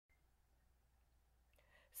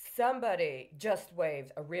Somebody just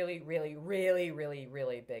waved a really, really, really, really,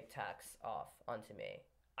 really big tax off onto me.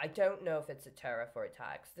 I don't know if it's a tariff or a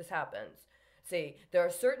tax. This happens. See, there are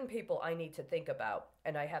certain people I need to think about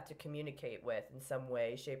and I have to communicate with in some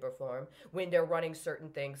way, shape, or form when they're running certain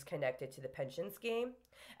things connected to the pension scheme.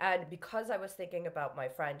 And because I was thinking about my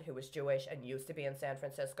friend who was Jewish and used to be in San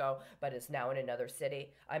Francisco but is now in another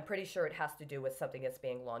city, I'm pretty sure it has to do with something that's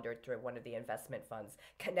being laundered through one of the investment funds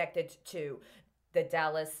connected to the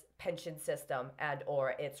Dallas pension system and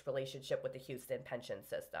or its relationship with the Houston pension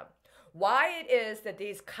system. Why it is that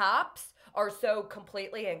these cops are so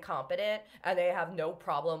completely incompetent and they have no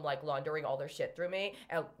problem like laundering all their shit through me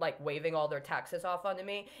and like waving all their taxes off onto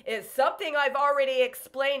me is something I've already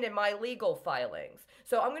explained in my legal filings.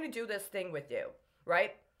 So I'm going to do this thing with you,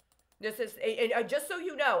 right? This is, and just so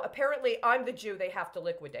you know, apparently I'm the Jew they have to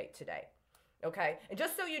liquidate today. Okay? And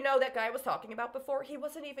just so you know, that guy I was talking about before, he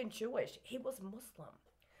wasn't even Jewish. He was Muslim.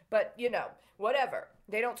 But, you know, whatever.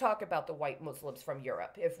 They don't talk about the white Muslims from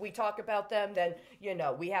Europe. If we talk about them, then, you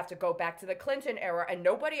know, we have to go back to the Clinton era, and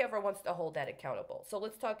nobody ever wants to hold that accountable. So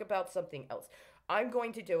let's talk about something else. I'm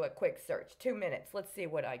going to do a quick search. 2 minutes. Let's see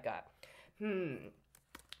what I got. Who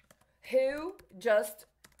just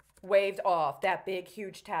waved off that big,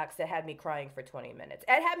 huge tax that had me crying for 20 minutes?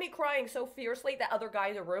 It had me crying so fiercely, that other guy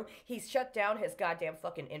in the room, he shut down his goddamn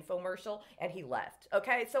fucking infomercial and he left.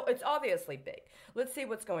 Okay, so it's obviously big. Let's see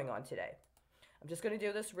what's going on today. I'm just going to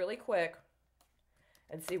do this really quick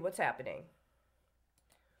and see what's happening.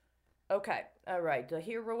 Okay, all right.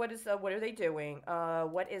 Here, what are they doing?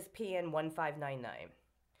 What is PN 1599?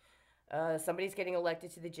 Somebody's getting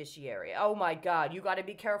elected to the judiciary. Oh my God, you got to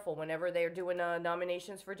be careful whenever they're doing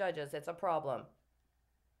nominations for judges. It's a problem.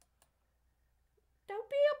 Don't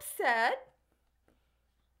be upset.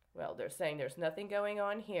 Well, they're saying there's nothing going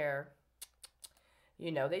on here.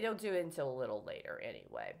 You know, they don't do it until a little later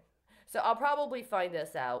anyway. So I'll probably find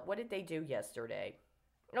this out. What did they do yesterday?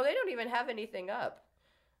 No, they don't even have anything up.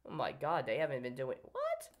 Oh my God, they haven't been doing...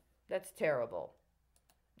 What? That's terrible.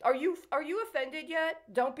 Are you offended yet?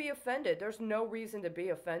 Don't be offended. There's no reason to be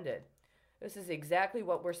offended. This is exactly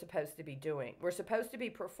what we're supposed to be doing. We're supposed to be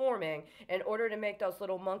performing in order to make those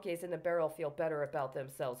little monkeys in the barrel feel better about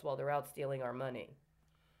themselves while they're out stealing our money.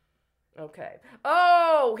 Okay.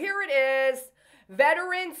 Oh, here it is.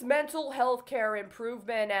 Veterans Mental Health Care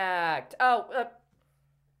Improvement Act. Oh,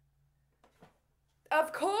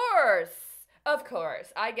 of course. Of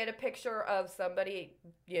course, I get a picture of somebody,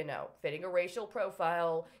 you know, fitting a racial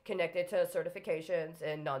profile connected to certifications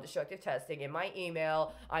and non-destructive testing in my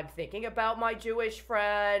email. I'm thinking about my Jewish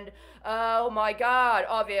friend. Oh my God,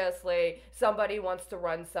 obviously, somebody wants to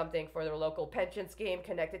run something for their local pension scheme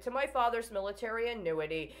connected to my father's military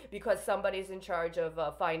annuity because somebody's in charge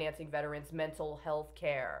of financing veterans' mental health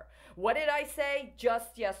care. What did I say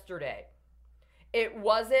just yesterday? It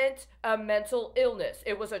wasn't a mental illness.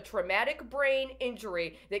 It was a traumatic brain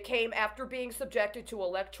injury that came after being subjected to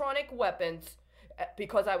electronic weapons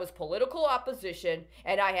because I was political opposition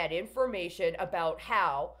and I had information about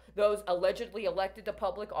how those allegedly elected to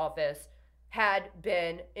public office had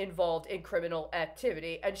been involved in criminal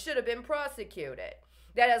activity and should have been prosecuted.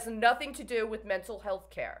 That has nothing to do with mental health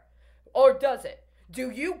care. Or does it?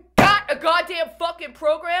 Do you got a goddamn fucking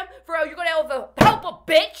program for how you're going to help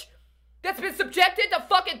a bitch that's been subjected to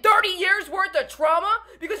fucking 30 years worth of trauma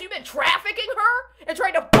because you've been trafficking her and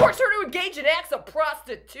trying to force her to engage in acts of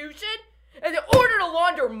prostitution and in order to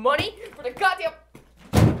launder money for the goddamn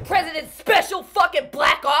president's special fucking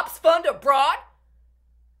black ops fund abroad?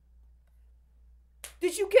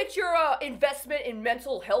 Did you get your investment in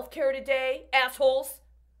mental health care today, assholes?